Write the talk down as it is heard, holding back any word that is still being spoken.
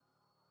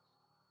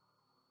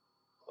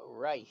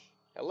Right.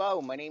 Hello,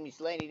 my name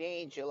is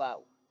Lenny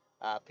Angelo,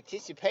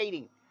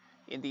 participating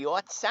in the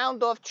Art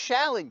Sound Off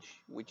Challenge,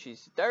 which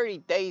is 30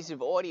 days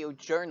of audio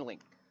journaling,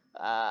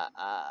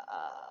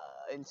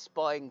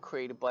 inspired and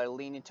created by the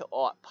Lean Into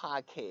Art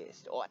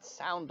podcast, Art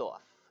Sound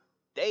Off.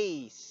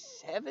 Day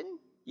 7?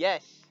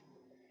 Yes.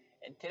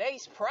 And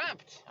today's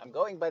prompt, I'm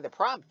going by the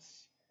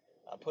prompts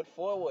put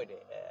forward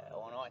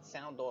on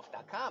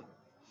artsoundoff.com.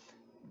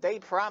 Day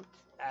prompt,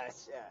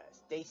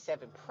 day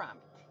 7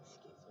 prompt,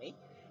 excuse me,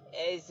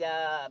 is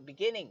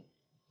beginning.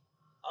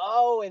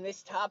 Oh, and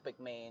this topic,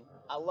 man,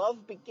 I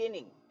love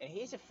beginning. And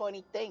here's a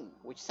funny thing,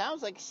 which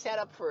sounds like a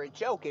setup for a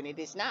joke, and it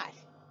is not.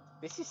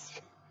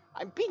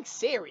 I'm being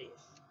serious.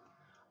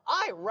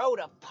 I wrote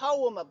a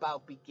poem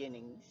about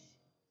beginnings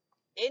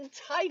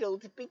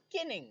entitled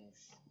Beginnings.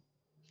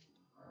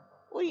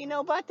 What do you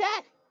know about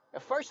that? The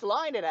first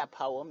line of that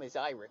poem, as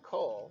I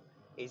recall,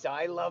 is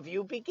I love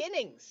you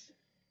beginnings.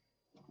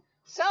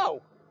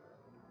 So,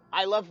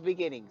 I love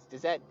beginnings.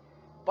 Does that,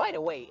 by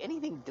the way,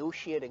 anything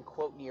douchier than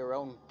quoting your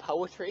own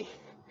poetry?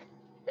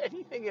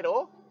 Anything at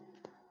all?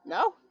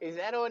 No? Is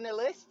that on the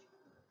list?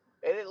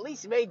 It at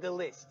least made the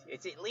list.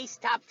 It's at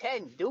least top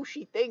 10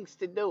 douchey things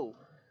to do.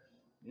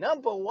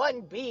 Number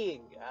 1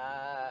 being,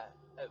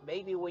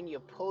 maybe when you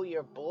pull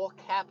your ball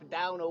cap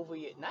down over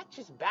your, not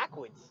just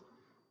backwards.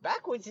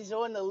 Backwards is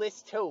on the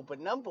list too, but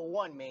number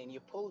 1, man,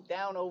 you pull it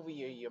down over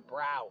your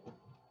brow.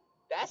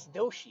 That's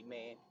douchey,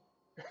 man.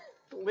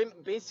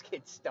 Limp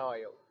Bizkit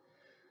style.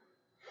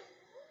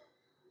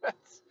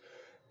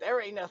 There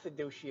ain't nothing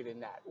douchier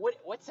than that.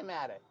 What's the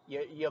matter?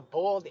 You're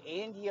bald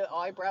and your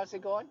eyebrows are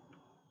gone?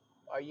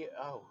 Are you?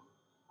 Oh,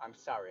 I'm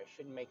sorry. I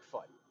shouldn't make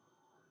fun.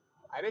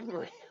 I didn't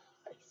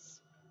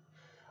realize.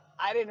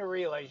 I didn't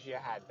realize you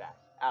had that.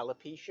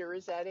 Alopecia,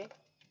 is that it?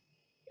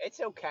 It's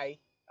okay.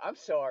 I'm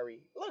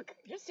sorry. Look,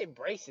 just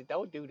embrace it.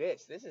 Don't do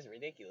this. This is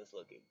ridiculous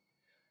looking.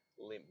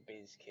 Limp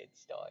Bizkit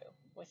style.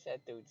 What's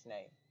that dude's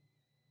name?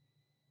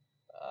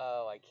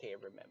 Oh, I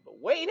can't remember.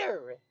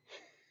 Waiter!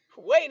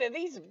 Waiter,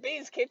 these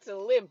Bizkits are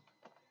limp.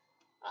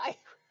 I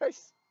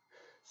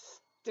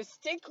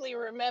distinctly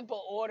remember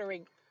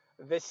ordering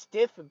the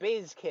stiff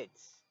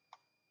Bizkits.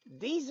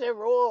 These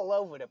are all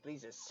over the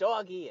place. These are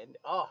soggy and,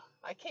 oh,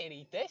 I can't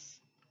eat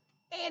this.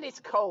 And it's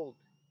cold.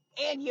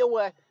 And you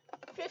were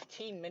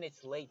 15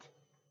 minutes late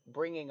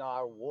bringing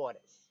our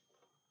waters.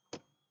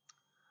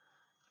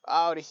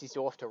 Oh, this is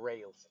off the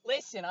rails.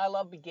 Listen, I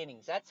love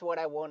beginnings. That's what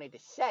I wanted to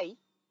say.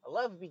 I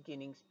love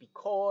beginnings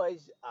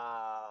because,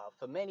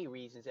 for many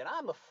reasons, and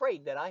I'm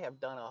afraid that I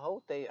have done a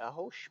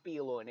whole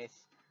spiel on this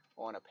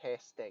on a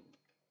past thing.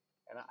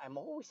 And I'm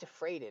always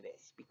afraid of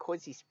this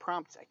because these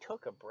prompts, I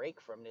took a break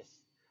from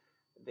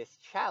this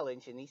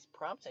challenge, and these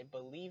prompts, I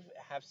believe,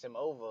 have some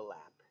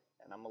overlap.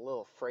 And I'm a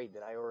little afraid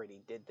that I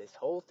already did this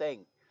whole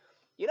thing.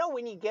 You know,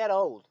 when you get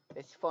old,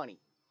 it's funny.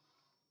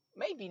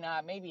 Maybe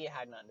not. Maybe it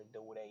had nothing to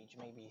do with age.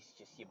 Maybe it's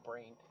just your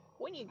brain.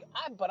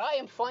 But I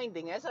am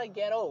finding as I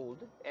get old,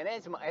 and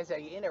as I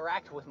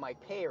interact with my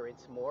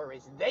parents more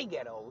as they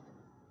get old,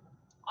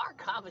 our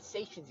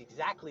conversation's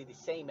exactly the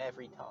same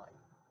every time.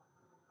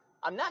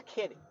 I'm not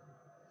kidding.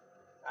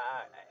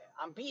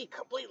 I'm being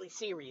completely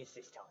serious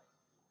this time.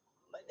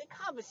 But the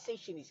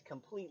conversation is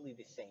completely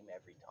the same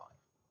every time.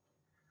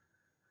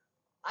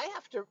 I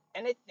have to,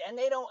 and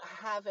they don't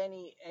have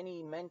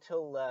any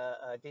mental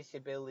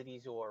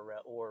disabilities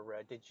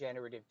or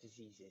degenerative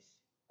diseases.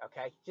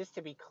 Okay, just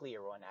to be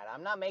clear on that,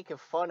 I'm not making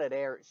fun of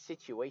their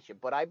situation,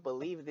 but I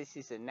believe this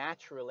is a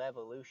natural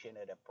evolution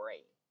of the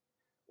brain,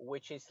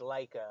 which is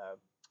like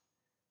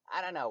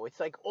I don't know, it's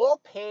like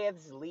all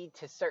paths lead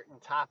to certain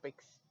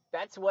topics.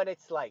 That's what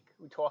it's like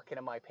talking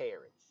to my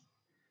parents.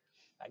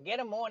 I get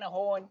them on the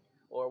horn,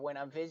 or when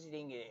I'm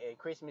visiting at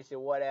Christmas or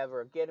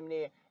whatever, get them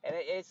there, and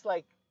it's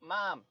like,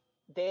 Mom,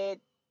 Dad,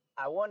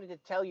 I wanted to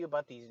tell you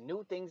about these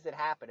new things that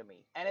happened to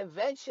me. And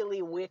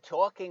eventually we're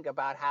talking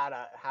about how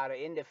to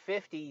in the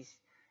 50s,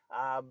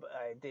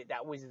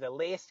 that was the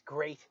last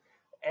great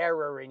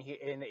era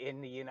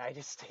in the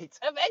United States.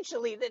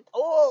 Eventually, that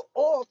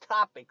all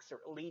topics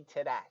lead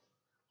to that.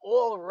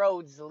 All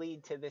roads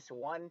lead to this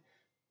one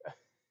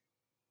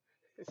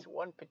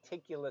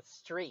particular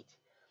street.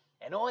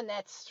 And on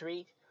that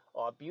street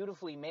are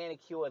beautifully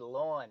manicured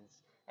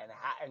lawns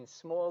and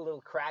small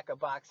little cracker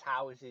box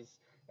houses,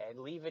 and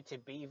Leave It to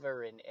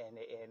Beaver and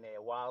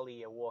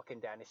Wally are walking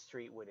down the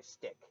street with a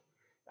stick,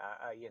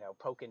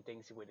 poking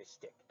things with a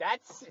stick.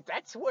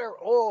 That's where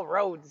all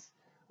roads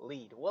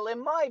lead. Well, in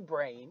my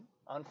brain,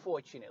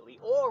 unfortunately,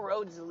 all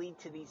roads lead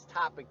to these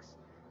topics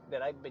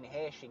that I've been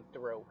hashing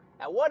through,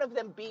 and one of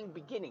them being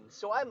beginnings.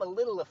 So I'm a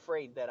little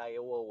afraid that I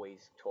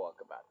always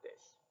talk about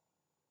this.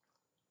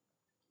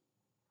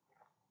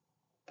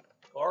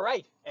 All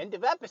right, end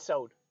of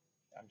episode.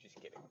 I'm just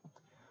kidding.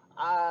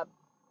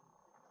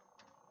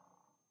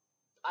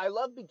 I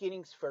love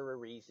beginnings for a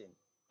reason.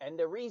 And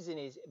the reason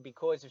is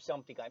because of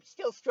something I'm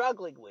still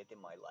struggling with in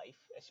my life,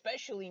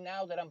 especially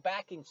now that I'm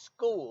back in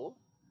school.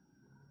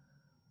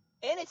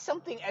 And it's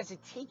something as a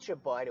teacher,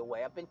 by the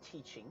way, I've been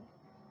teaching.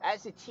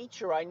 As a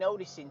teacher, I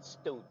notice in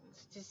students,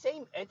 it's the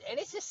same, and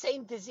it's the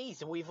same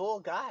disease. We've all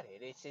got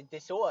it. It's a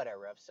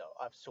disorder of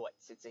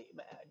sorts. It's a,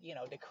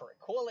 they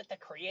call it the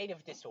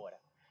creative disorder.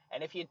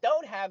 And if you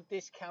don't have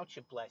this, count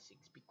your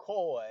blessings,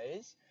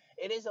 because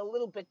it is a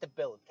little bit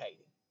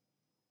debilitating.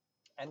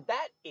 And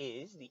that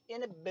is the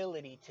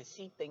inability to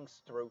see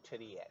things through to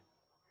the end.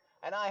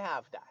 And I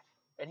have that.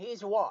 And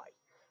here's why.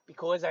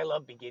 Because I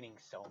love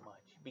beginnings so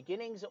much.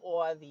 Beginnings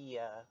are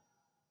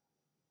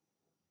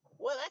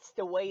well, that's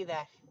the way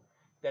that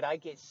I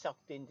get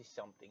sucked into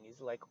something,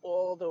 is like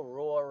all the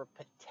raw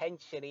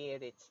potential there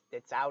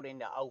that's out in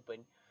the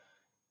open.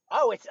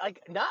 Oh, it's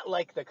like not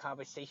like the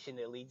conversation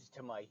that leads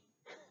to my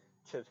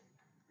to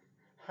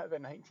how the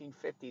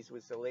 1950s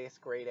was the last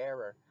great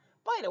era.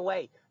 By the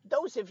way,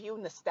 those of you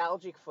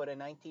nostalgic for the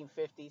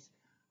 1950s,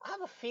 I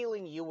have a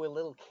feeling you were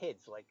little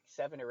kids, like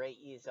 7 or 8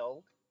 years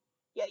old.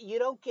 Yet you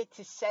don't get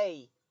to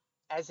say,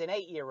 as an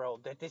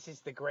 8-year-old, that this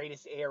is the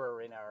greatest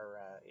era in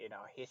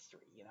our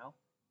history.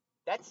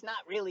 That's not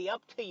really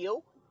up to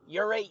you.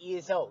 You're 8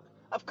 years old.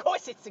 Of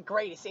course, it's the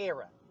greatest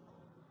era.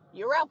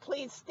 You're out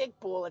playing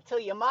stickball until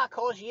your ma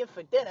calls you in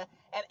for dinner,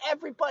 and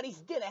everybody's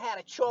dinner had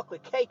a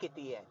chocolate cake at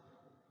the end,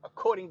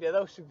 according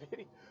to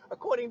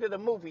according to the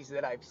movies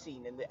that I've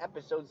seen and the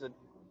episodes of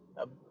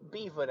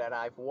Beaver that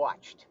I've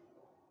watched.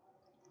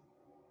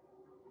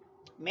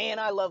 Man,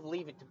 I love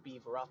Leave It to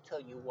Beaver. I'll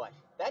tell you what.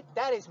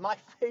 That is my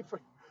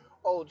favorite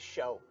old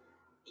show.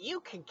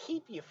 You can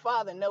keep Your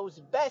Father Knows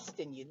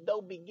Best and your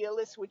Dobie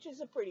Gillis, which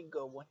is a pretty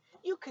good one.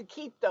 You could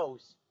keep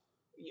those.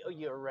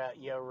 Your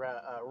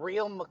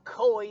Real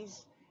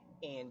McCoys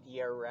and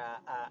your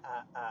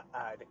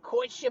the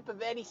Courtship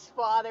of Eddie's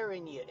Father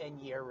and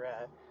your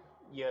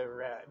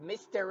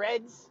Mr.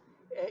 Eds.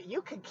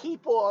 You can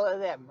keep all of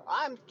them.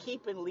 I'm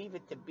keeping Leave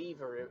It to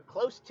Beaver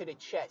close to the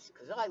chest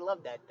because I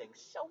love that thing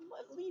so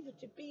much. Leave It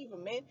to Beaver,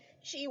 man.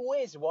 Gee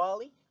whiz,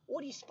 Wally.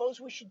 What do you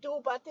suppose we should do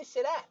about this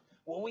or that?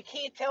 Well, we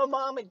can't tell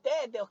Mom and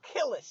Dad. They'll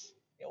kill us.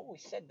 They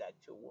always said that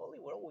too. Wally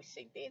would always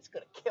say, Dad's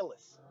going to kill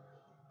us.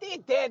 Their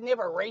dad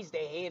never raised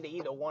their hand to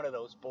either one of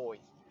those boys.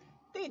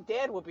 Their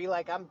dad would be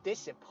like, I'm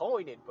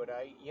disappointed, but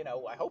I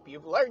hope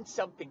you've learned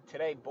something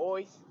today,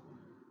 boys.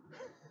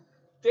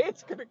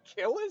 Dad's going to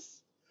kill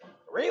us?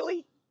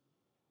 Really?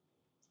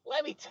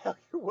 Let me tell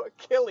you what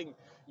killing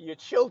your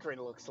children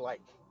looks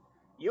like.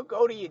 You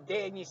go to your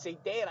dad and you say,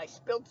 Dad, I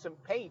spilled some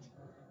paint.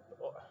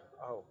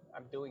 Oh,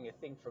 I'm doing a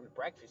thing from the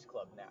Breakfast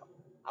Club now.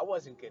 I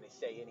wasn't going to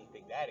say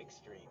anything that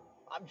extreme.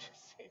 I'm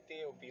just saying,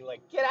 Dad would be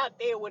like, get out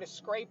there with a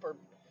scraper,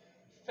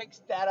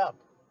 fix that up.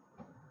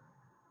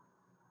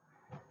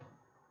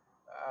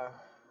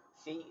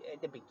 See,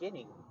 at the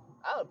beginning,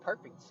 a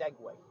perfect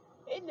segue.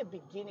 In the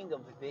beginning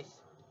of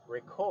this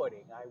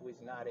recording, I was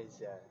not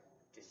as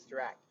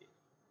distracted.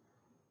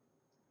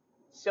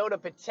 So the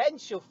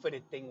potential for the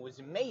thing was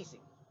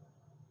amazing.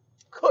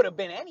 Could have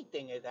been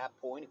anything at that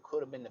point. It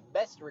could have been the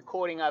best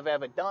recording I've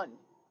ever done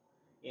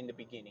in the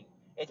beginning.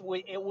 It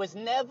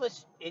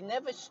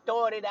never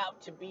started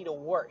out to be the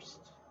worst.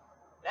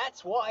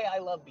 That's why I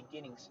love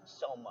beginnings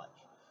so much.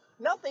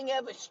 Nothing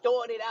ever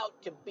started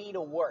out to be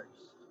the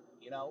worst,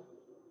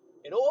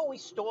 It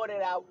always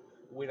started out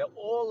with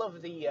all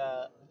of the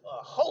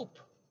hope.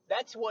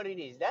 That's what it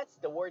is. That's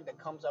the word that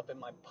comes up in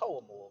my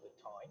poem all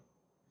the time,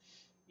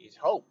 is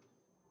hope.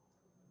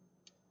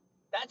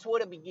 That's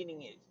what a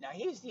beginning is. Now,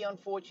 here's the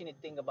unfortunate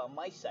thing about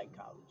my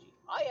psychology.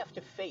 I have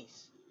to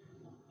face,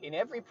 in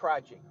every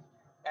project,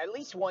 at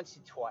least once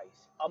or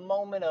twice, a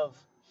moment of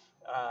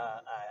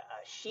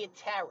sheer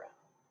terror,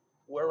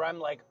 where I'm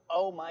like,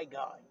 oh my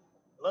God,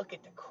 look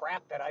at the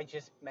crap that I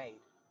just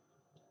made.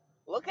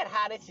 Look at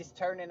how this is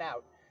turning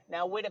out.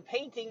 Now, with a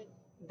painting,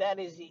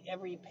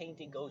 every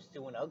painting goes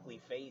through an ugly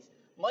phase,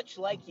 much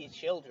like your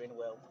children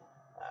will.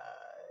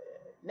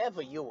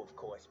 Never you, of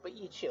course, but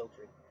your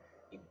children.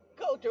 You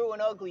go through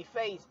an ugly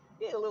phase,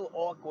 they're a little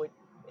awkward,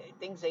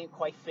 things ain't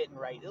quite fitting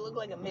right. They look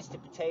like a Mr.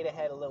 Potato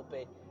Head a little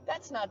bit.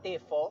 That's not their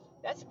fault.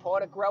 That's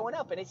part of growing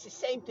up. And it's the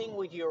same thing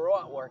with your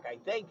artwork, I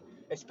think,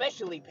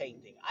 especially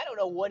painting. I don't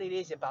know what it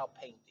is about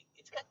painting.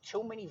 It's got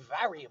too many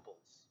variables.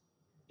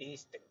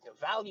 There's the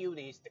value,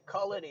 there's the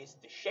color, there's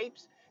the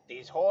shapes,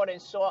 there's hard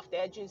and soft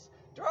edges.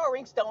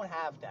 Drawings don't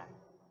have that.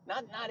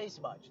 Not as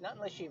much. Not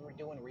unless you were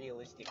doing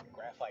realistic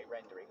graphite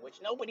rendering, which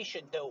nobody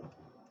should do.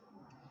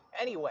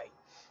 Anyway,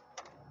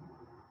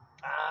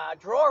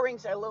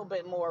 drawings are a little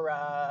bit more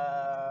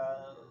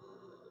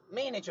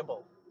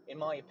manageable, in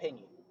my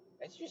opinion.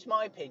 That's just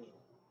my opinion.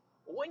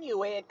 When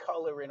you add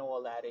color and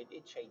all that,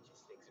 it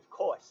changes things, of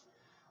course.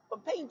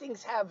 But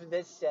paintings have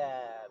this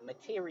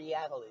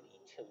materiality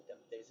to them.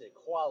 There's a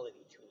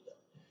quality to them.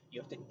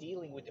 You're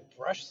dealing with the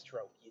brush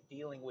stroke. You're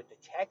dealing with the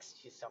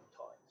texture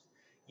sometimes.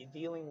 You're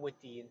dealing with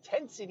the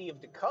intensity of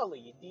the color.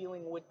 You're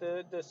dealing with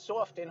the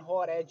soft and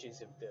hard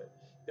edges of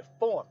the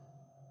form.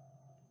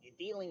 You're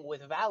dealing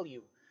with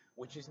value,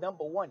 which is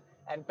number one.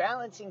 And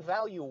balancing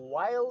value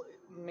while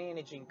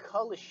managing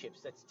color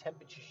shifts, that's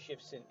temperature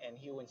shifts and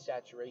hue and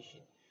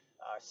saturation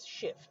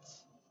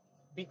shifts.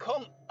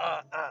 become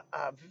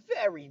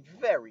very,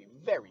 very,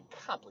 very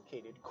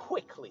complicated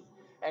quickly,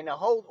 and the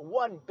whole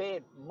one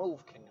bad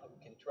move can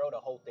throw the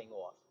whole thing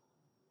off.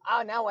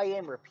 Ah, now I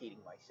am repeating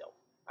myself.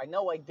 I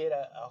know I did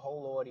a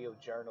whole audio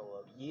journal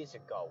of years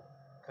ago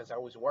because I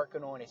was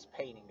working on this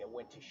painting that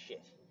went to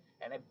shit.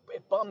 And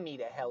it bummed me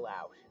the hell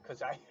out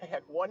because I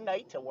had one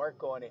night to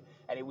work on it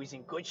and it was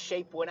in good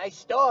shape when I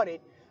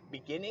started.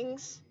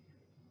 Beginnings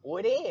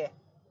were there.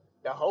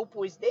 The hope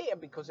was there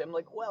because I'm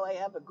like, well, I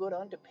have a good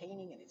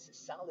underpainting and it's a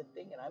solid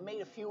thing. And I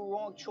made a few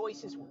wrong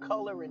choices with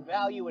color and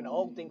value and the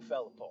whole thing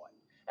fell apart.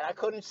 And I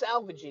couldn't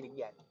salvage it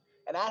again.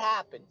 And that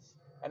happens.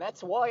 And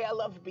that's why I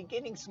love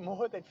beginnings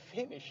more than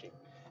finishing.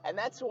 And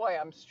that's why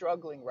I'm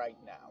struggling right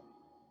now.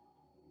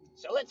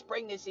 So let's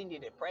bring this into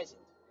the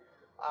present.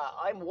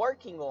 I'm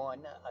working on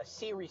a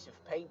series of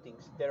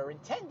paintings that are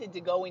intended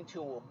to go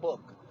into a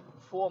book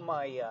for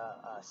my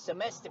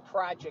semester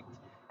project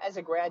as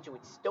a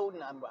graduate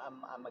student.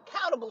 I'm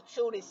accountable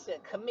to this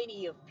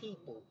committee of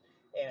people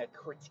and a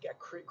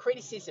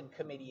criticism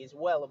committee as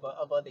well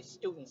of other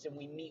students, and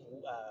we meet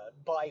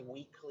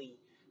bi-weekly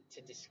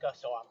to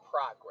discuss our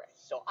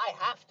progress. So I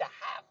have to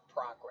have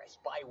progress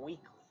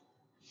bi-weekly,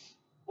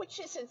 which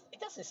isn't, it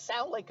doesn't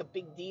sound like a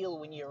big deal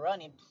when you're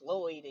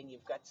unemployed and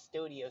you've got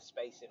studio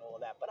space and all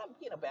that, but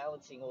I'm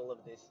balancing all of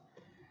this.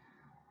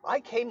 I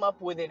came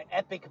up with an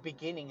epic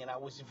beginning and I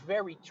was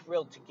very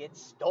thrilled to get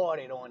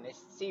started on this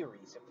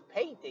series of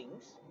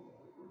paintings.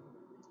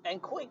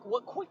 And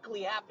what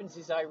quickly happens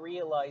is I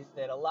realize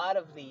that a lot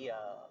of the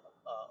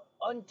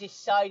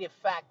undecided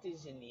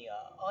factors and the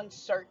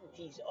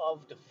uncertainties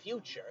of the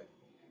future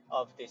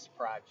of this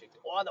project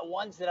are the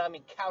ones that I'm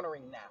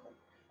encountering now.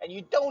 And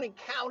you don't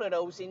encounter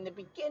those in the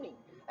beginning.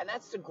 And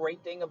that's the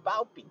great thing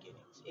about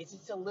beginnings, is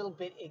it's a little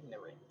bit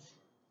ignorant.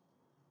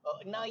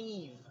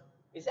 Naive.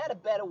 Is that a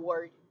better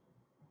word?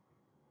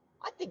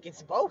 I think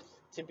it's both,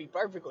 to be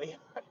perfectly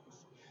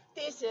honest.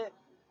 There's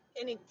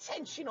an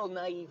intentional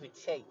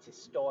naivete to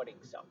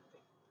starting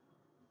something.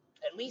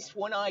 At least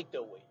when I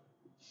do it.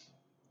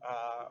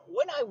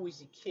 When I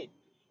was a kid,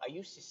 I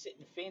used to sit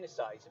and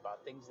fantasize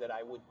about things that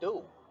I would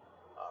do,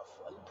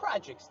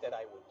 projects that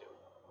I would do.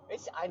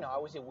 I know I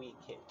was a weird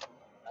kid.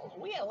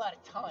 We had a lot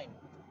of time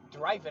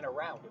driving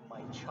around in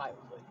my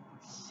childhood,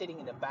 sitting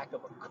in the back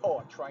of a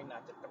car trying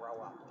not to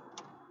throw up.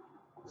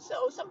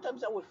 So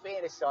sometimes I would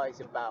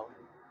fantasize about,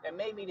 and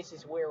maybe this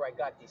is where I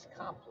got this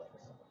complex,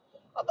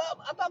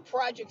 about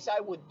projects I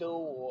would do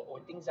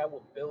or things I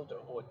would build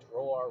or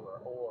draw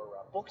or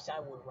books I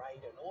would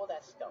write and all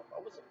that stuff. I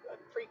was a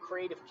pretty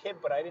creative kid,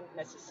 but I didn't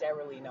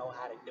necessarily know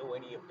how to do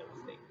any of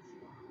those things.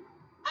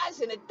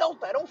 As an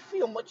adult, I don't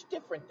feel much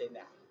different than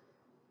that.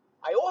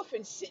 I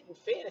often sit and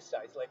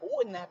fantasize, like,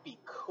 wouldn't that be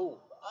cool?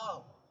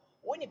 Oh,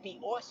 wouldn't it be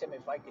awesome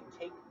if I could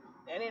take,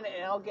 and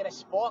I'll get a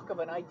spark of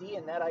an idea,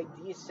 and that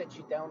idea sets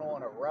you down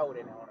on a road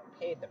and on a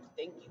path of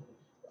thinking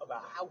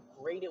about how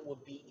great it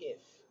would be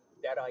if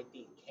that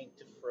idea came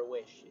to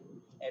fruition,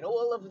 and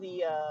all of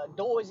the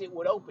doors it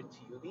would open to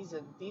you.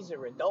 These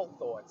are adult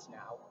thoughts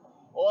now.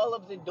 All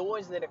of the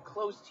doors that are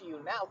closed to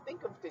you now.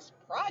 Think of this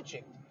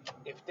project.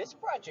 If this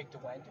project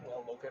went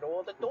well, look at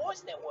all the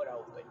doors that would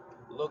open.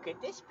 Look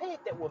at this path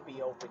that would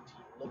be open to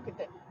you. Look at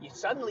that.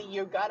 Suddenly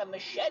you got a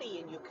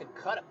machete and you could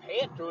cut a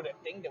path through the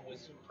thing that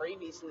was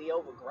previously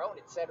overgrown,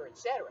 etc.,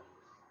 etc.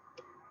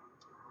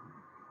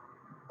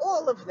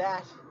 All of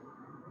that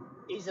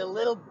is a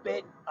little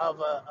bit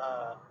of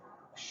a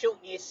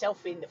shooting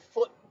yourself in the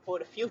foot for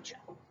the future.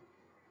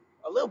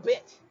 A little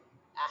bit.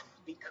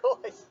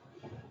 Because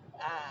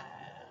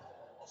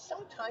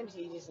sometimes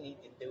you just need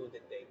to do the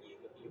thing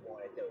you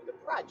want to do, the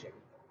project.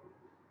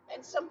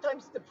 And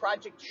sometimes the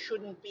project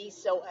shouldn't be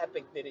so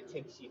epic that it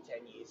takes you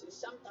 10 years. And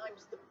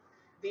sometimes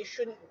there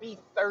shouldn't be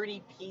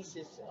 30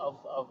 pieces of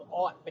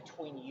art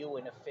between you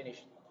and a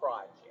finished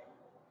project.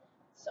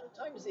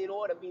 Sometimes it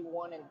ought to be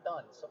one and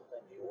done.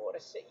 Sometimes you ought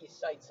to set your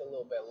sights a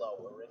little bit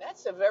lower. And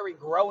that's a very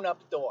grown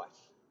up thought,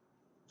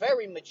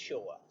 very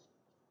mature,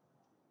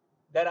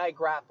 that I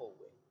grapple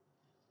with.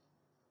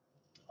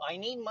 I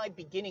need my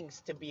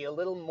beginnings to be a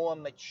little more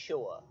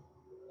mature.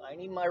 I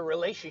need my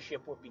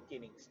relationship with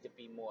beginnings to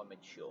be more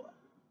mature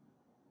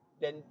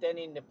than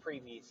in the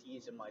previous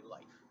years of my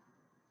life.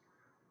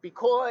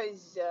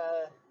 Because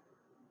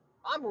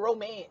I'm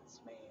romance,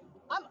 man.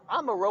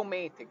 I'm a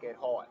romantic at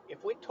heart.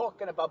 If we're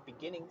talking about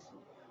beginnings,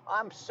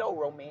 I'm so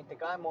romantic.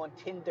 I'm on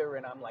Tinder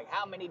and I'm like,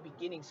 how many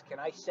beginnings can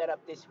I set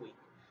up this week?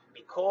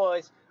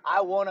 Because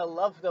I want to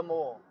love them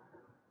all.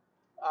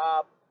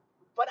 Uh,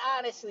 but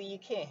honestly, you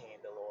can't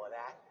handle all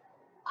that.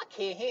 I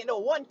can't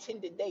handle one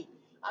Tinder date.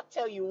 I'll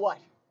tell you what,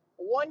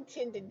 one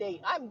Tinder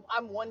date.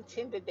 I'm one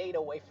Tinder date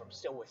away from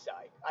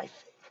suicide. I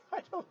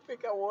don't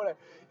think I want to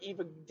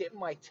even dip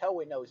my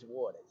toe in those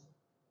waters.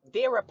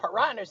 There are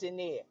piranhas in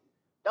there.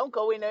 Don't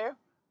go in there.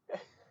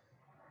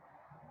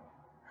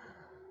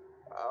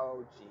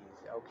 Oh,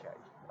 jeez. Okay.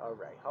 All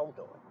right. Hold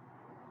on.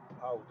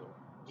 Hold on.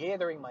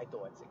 Gathering my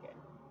thoughts again.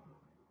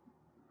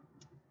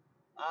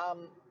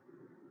 Um,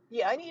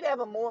 Yeah, I need to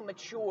have a more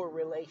mature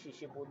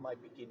relationship with my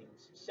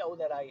beginnings so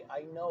that I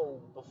know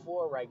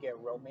before I get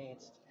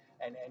romanced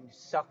and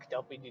sucked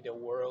up into the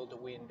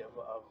whirlwind of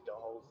the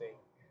whole thing.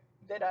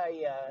 Did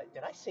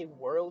I say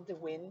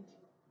whirlwind?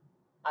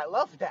 I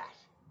love that.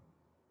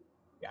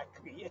 Yeah,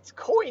 it's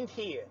coined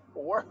here,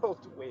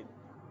 whirlwind.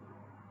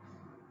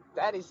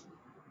 That is,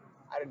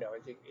 I don't know.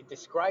 It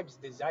describes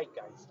the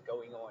zeitgeist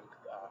going on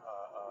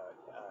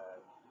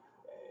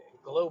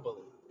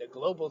globally. The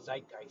global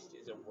zeitgeist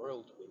is a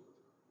whirlwind.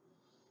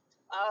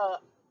 Uh,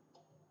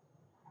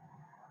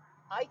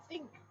 I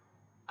think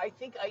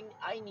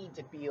I need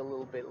to be a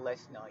little bit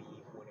less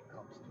naive when it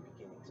comes to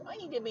beginnings. I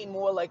need to be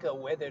more like a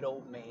weathered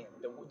old man,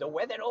 the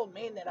weathered old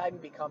man that I'm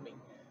becoming.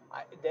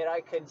 That I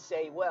can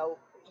say, well,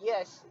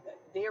 yes,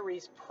 there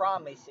is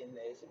promise in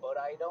this, but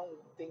I don't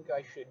think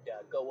I should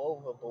go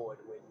overboard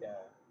with,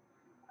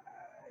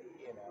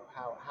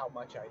 how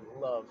much I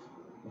love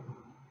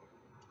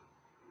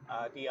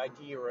the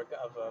idea of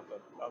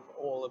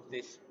all of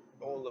this,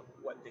 all of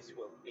what this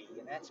will be.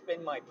 And that's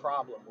been my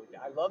problem with it.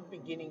 I love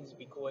beginnings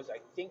because I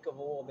think of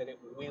all that it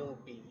will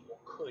be or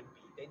could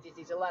be.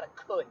 There's a lot of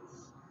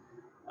coulds,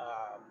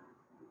 um,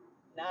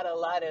 not a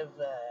lot of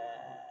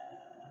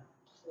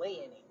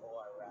planning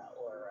or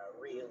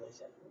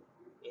realism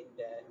in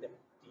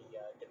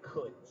the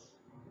coulds.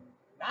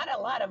 Not a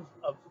lot of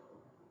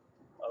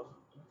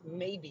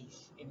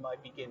maybes in my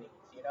beginnings.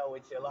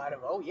 It's a lot of,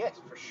 oh yes,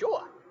 for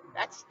sure,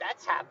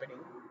 that's happening.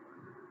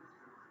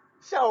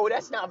 So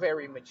that's not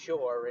very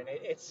mature, and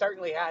it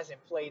certainly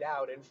hasn't played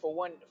out. And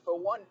for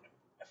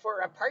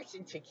a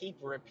person to keep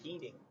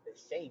repeating the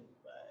same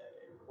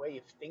way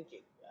of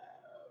thinking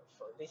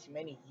for this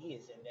many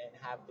years and then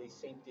have the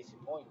same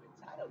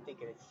disappointments, I don't think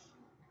it's.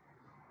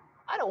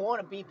 I don't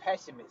want to be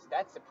pessimist.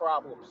 That's the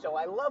problem. So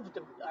I love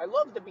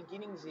the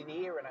beginnings in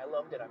here, and I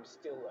love that I'm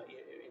still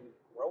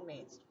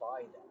romanced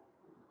by them.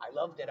 I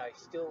love that I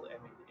still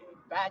am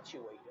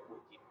infatuated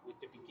with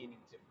the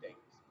beginnings of things.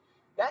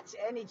 That's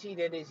energy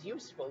that is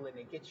useful and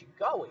it gets you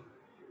going.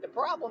 The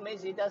problem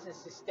is it doesn't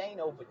sustain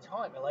over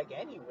time. And like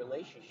any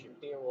relationship,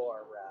 there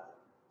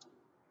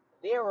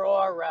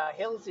are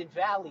hills and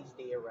valleys.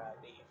 If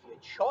you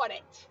chart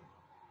it,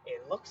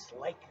 it looks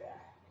like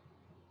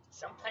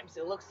sometimes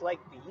it looks like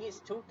the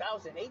years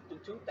 2008 to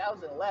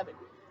 2011,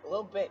 a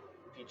little bit.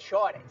 If you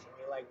chart it, and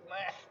you're like,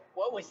 meh,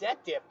 what was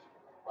that dip?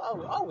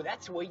 Oh,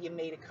 that's where you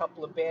made a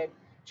couple of bad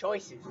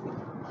choices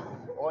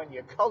on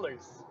your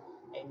colors.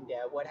 And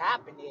what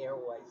happened there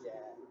was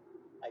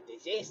a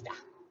disaster.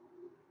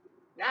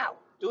 Now,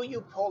 do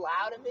you pull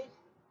out of it?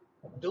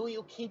 Do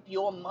you keep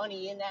your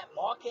money in that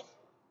market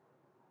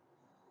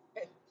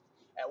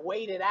and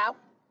wait it out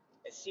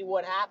and see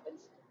what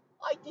happens?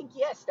 I think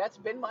yes, that's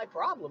been my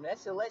problem.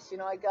 That's a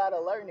lesson I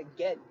gotta learn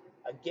again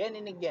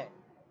and again.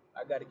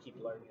 I gotta keep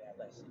learning that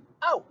lesson.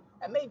 Oh,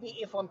 and maybe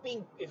if I'm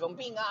being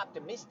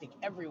optimistic,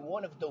 every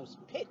one of those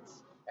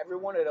pits, every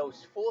one of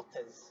those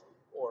falters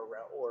or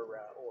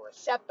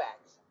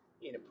setbacks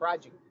in a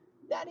project,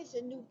 that is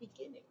a new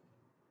beginning.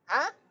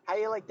 Huh? How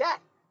you like that?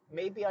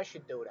 Maybe I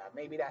should do that.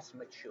 Maybe that's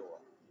mature.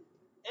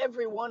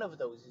 Every one of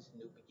those is a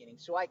new beginning,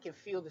 so I can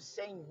feel the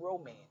same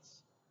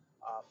romance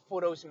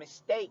for those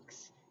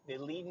mistakes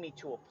that lead me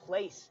to a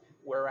place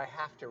where I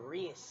have to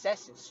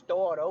reassess and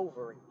start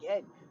over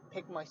again,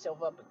 pick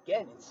myself up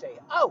again, and say,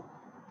 "Oh,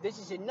 this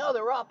is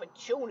another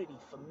opportunity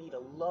for me to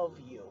love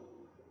you."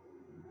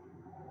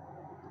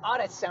 Oh,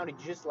 that sounded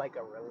just like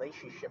a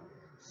relationship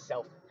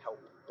self-help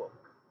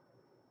book.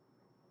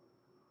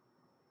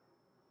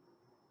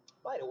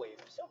 By the way,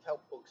 if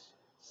self-help books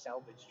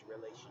salvaged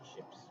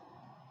relationships,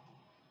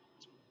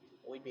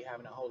 we'd be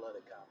having a whole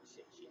other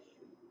conversation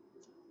here.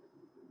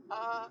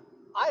 Uh,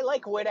 I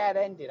like where that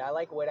ended. I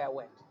like where that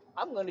went.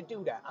 I'm gonna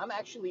do that. I'm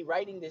actually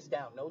writing this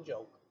down. No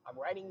joke. I'm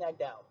writing that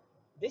down.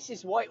 This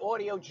is why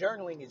audio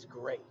journaling is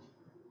great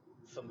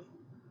for me.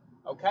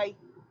 Okay?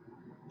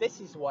 This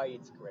is why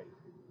it's great.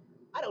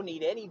 I don't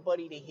need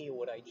anybody to hear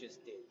what I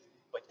just did,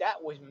 but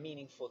that was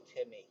meaningful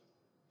to me.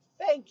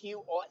 Thank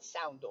you, Art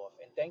Soundoff,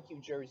 and thank you,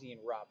 Jersey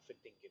and Rob, for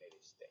thinking of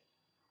this thing.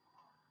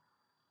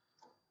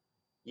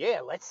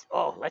 Yeah,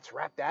 let's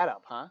wrap that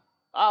up, huh?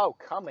 Oh,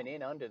 coming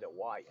in under the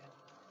wire.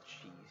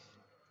 Jeez.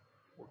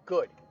 Well,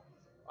 good.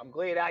 I'm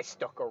glad I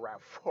stuck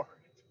around for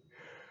it.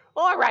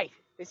 All right,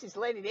 this is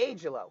Leonard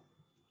Angelo.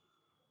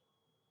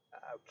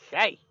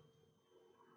 Okay.